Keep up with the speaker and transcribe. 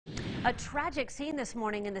A tragic scene this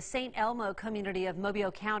morning in the St. Elmo community of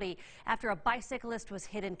Mobile County after a bicyclist was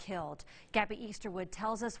hit and killed. Gabby Easterwood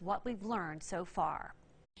tells us what we've learned so far.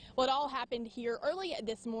 Well, it all happened here early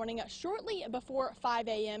this morning, shortly before 5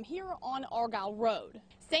 a.m. here on Argyle Road.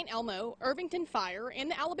 St. Elmo, Irvington Fire,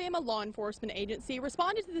 and the Alabama Law Enforcement Agency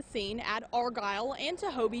responded to the scene at Argyle and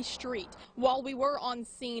Tohobe Street. While we were on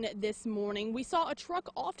scene this morning, we saw a truck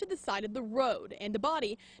off to the side of the road and a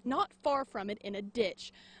body not far from it in a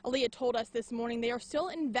ditch. Aaliyah told us this morning they are still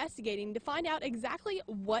investigating to find out exactly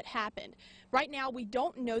what happened. Right now, we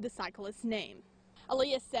don't know the cyclist's name.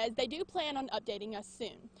 Aaliyah says they do plan on updating us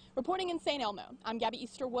soon. Reporting in St. Elmo, I'm Gabby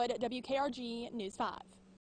Easterwood at WKRG News 5.